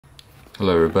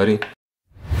Hello everybody.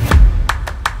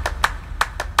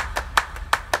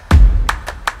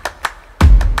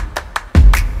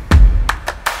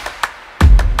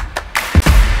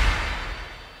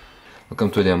 Welcome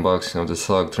to the unboxing of the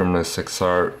SOG Terminus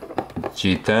XR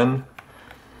G10.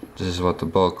 This is what the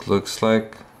box looks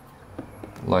like.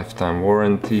 Lifetime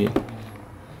warranty,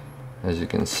 as you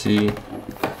can see.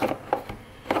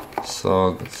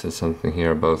 SOG, it says something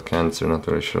here about cancer, not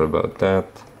very sure about that.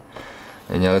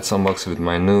 And yeah, let's unbox it with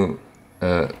my new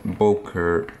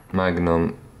Boker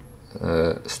Magnum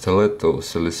Stiletto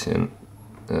Silician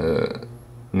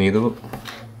needle.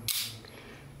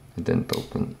 It didn't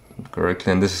open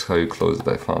correctly, and this is how you close it,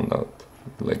 I found out.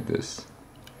 Like this.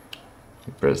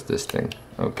 You press this thing.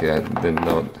 Okay, I didn't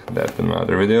know that in my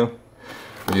other video.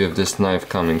 We have this knife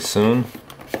coming soon.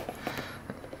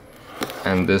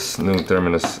 And this new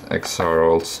Terminus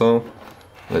XR also.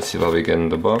 Let's see what we get in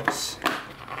the box.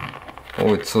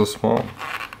 Oh, it's so small.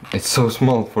 It's so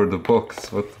small for the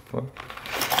box. What the fuck?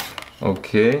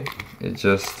 Okay, it's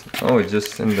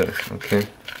just in there. Okay.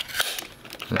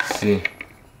 Let's see.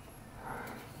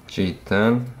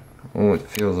 G10. Oh, it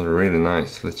feels really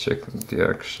nice. Let's check the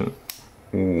action.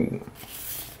 Ooh.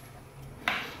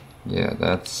 Yeah,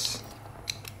 that's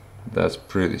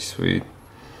pretty sweet.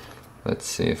 Let's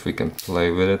see if we can play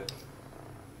with it.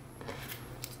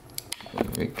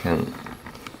 If we can.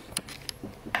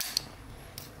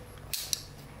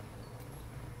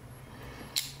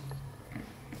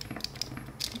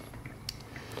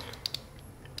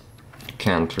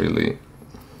 Can't really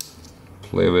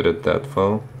play with it that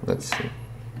well. Let's see.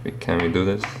 Can we do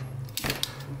this?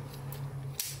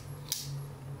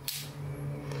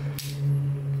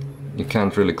 You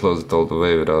can't really close it all the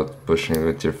way without pushing it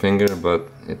with your finger, but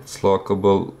it's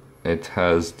lockable. It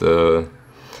has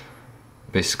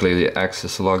basically the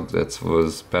access lock that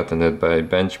was patented by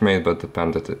Benchmade, but the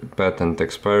patent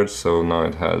expired, so now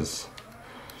it has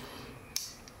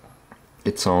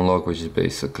its own lock, which is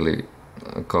basically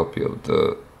a copy of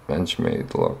the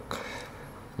Benchmade lock.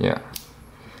 Yeah,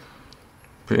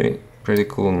 pretty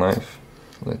cool knife.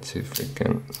 Let's see if we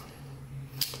can.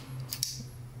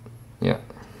 Yeah.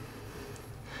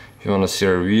 If you want to see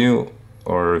a review,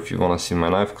 or if you want to see my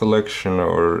knife collection,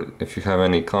 or if you have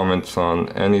any comments on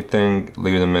anything,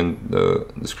 leave them in the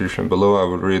description below. I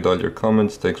will read all your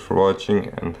comments. Thanks for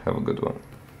watching and have a good one.